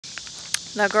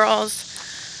The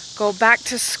girls go back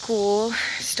to school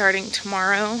starting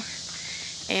tomorrow,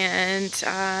 and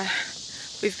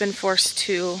we've been forced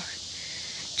to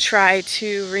try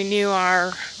to renew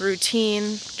our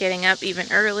routine, getting up even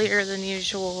earlier than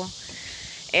usual,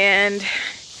 and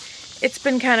it's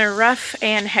been kind of rough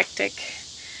and hectic.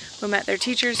 We met their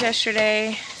teachers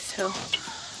yesterday, so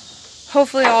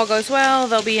hopefully all goes well.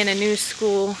 They'll be in a new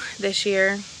school this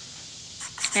year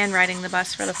and riding the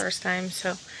bus for the first time,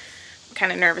 so I'm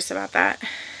kind of nervous about that.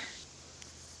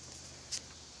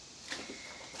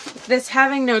 This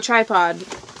having no tripod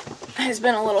has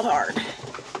been a little hard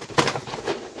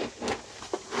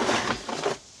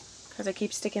because I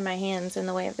keep sticking my hands in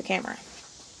the way of the camera.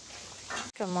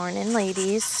 Good morning,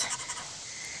 ladies.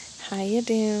 How you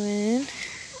doing?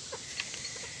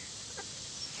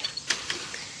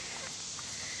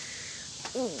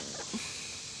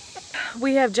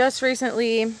 We have just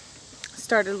recently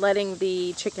started letting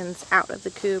the chickens out of the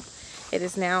coop. It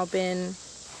has now been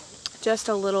just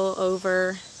a little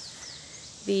over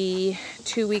the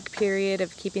 2-week period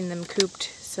of keeping them cooped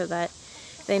so that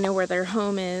they know where their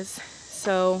home is.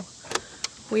 So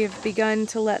we have begun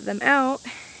to let them out,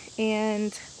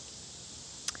 and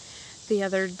the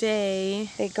other day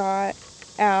they got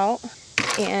out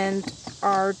and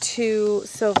our 2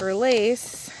 silver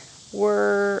lace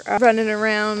were running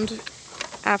around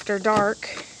after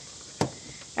dark,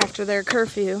 after their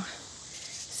curfew.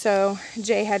 So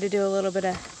Jay had to do a little bit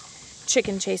of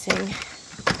chicken chasing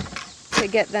to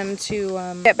get them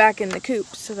to get back in the coop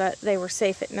so that they were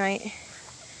safe at night.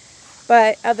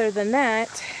 But other than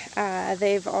that,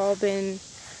 they've all been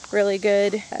really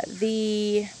good.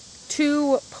 The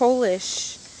 2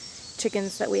 Polish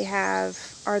chickens that we have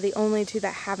are the only 2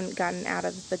 that haven't gotten out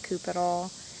of the coop at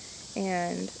all.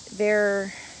 And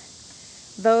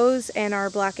those and our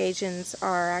black Asians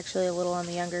are actually a little on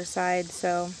the younger side,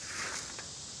 so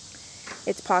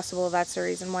it's possible that's the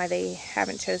reason why they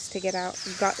haven't chosen to get out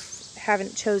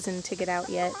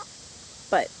yet,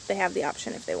 but they have the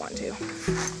option if they want to.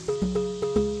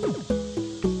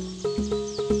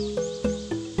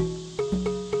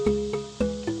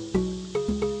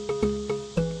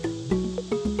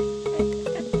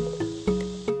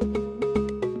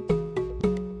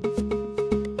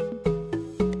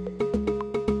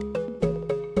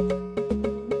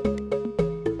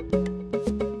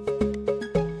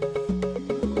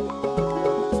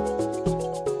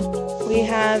 We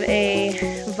have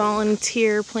a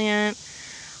volunteer plant.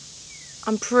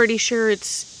 I'm pretty sure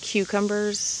it's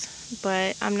cucumbers,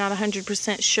 but I'm not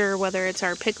 100% sure whether it's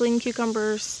our pickling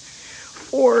cucumbers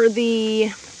or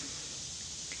the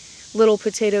little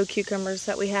potato cucumbers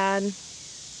that we had.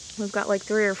 We've got like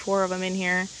 3 or 4 of them in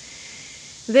here.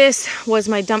 This was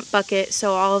my dump bucket,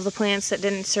 so all of the plants that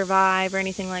didn't survive or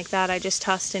anything like that I just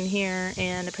tossed in here,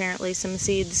 and apparently some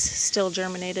seeds still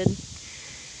germinated.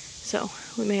 So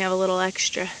we may have a little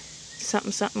extra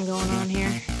something going on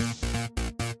here.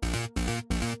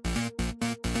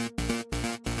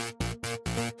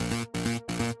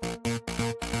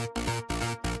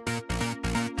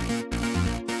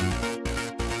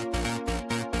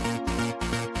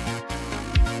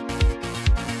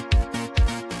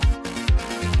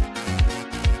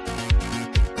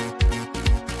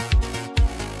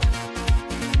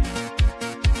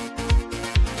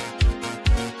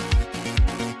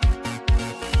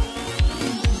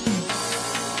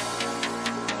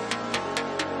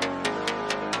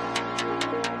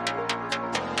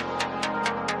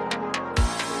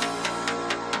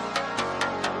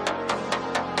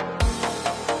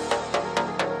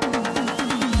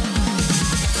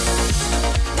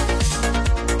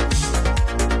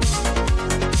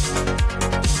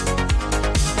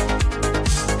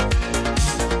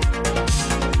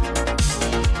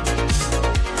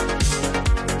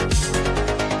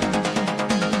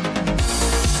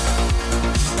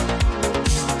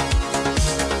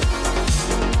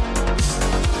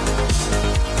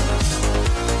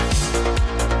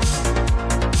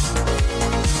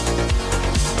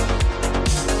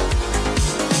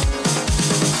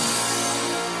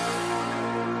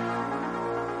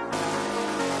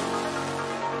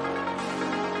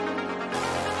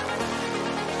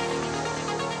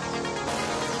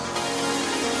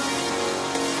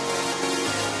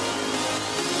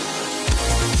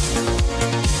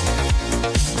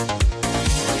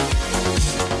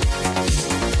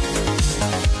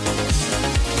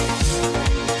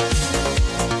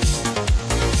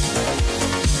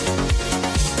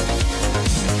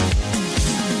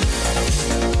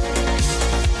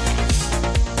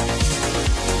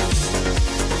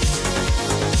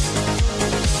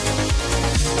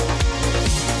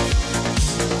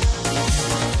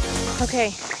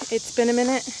 it's been a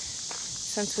minute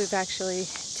since we've actually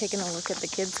taken a look at the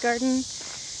kids' garden,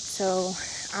 so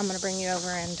I'm gonna bring you over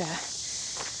and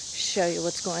show you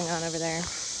what's going on over there.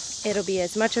 It'll be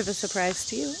as much of a surprise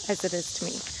to you as it is to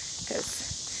me,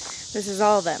 because this is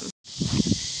all them.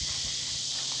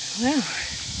 Well,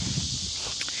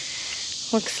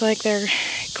 looks like their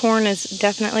corn is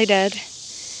definitely dead.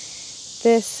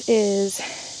 This is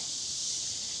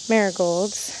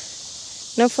marigolds.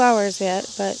 No flowers yet,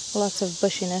 but lots of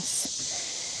bushiness.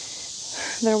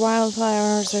 Their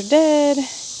wildflowers are dead.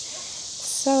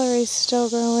 Celery's still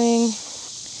growing.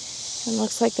 And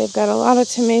looks like they've got a lot of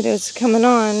tomatoes coming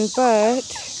on, but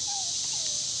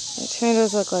the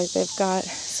tomatoes look like they've got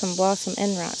some blossom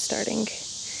end rot starting.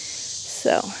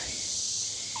 So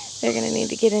they're going to need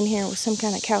to get in here with some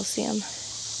kind of calcium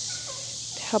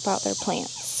to help out their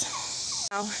plants.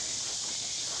 Now,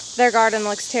 their garden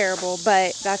looks terrible,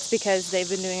 but that's because they've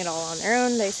been doing it all on their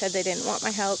own. They said they didn't want my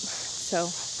help,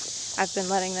 so I've been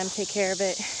letting them take care of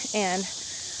it. And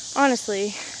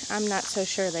honestly, I'm not so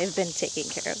sure they've been taking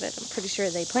care of it. I'm pretty sure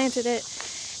they planted it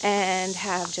and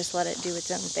have just let it do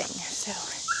its own thing. So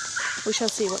we shall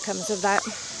see what comes of that.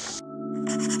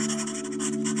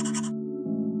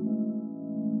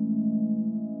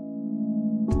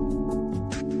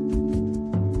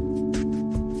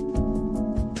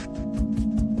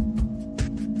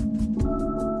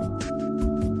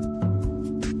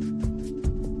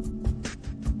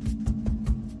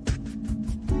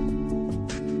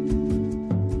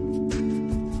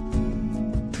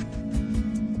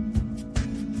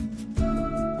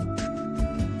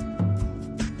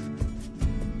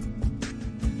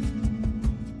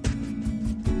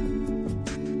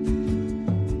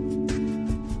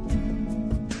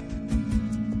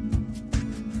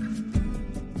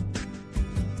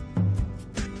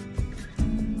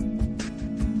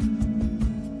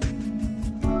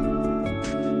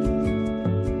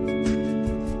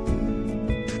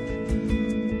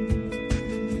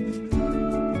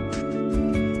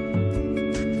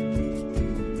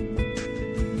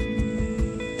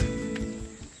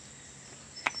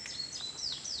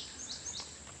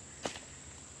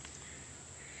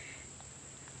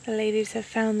 The ladies have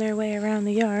found their way around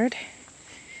the yard.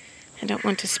 I don't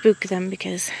want to spook them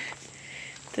because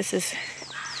this is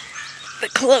the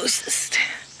closest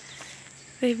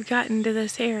they've gotten to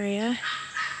this area.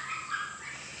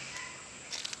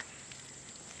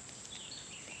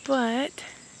 But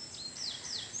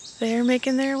they're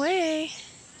making their way.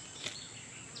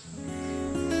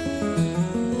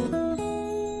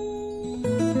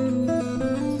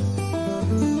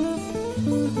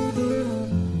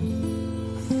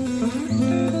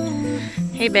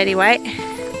 Hey, Betty White.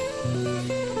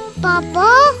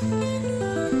 Papa?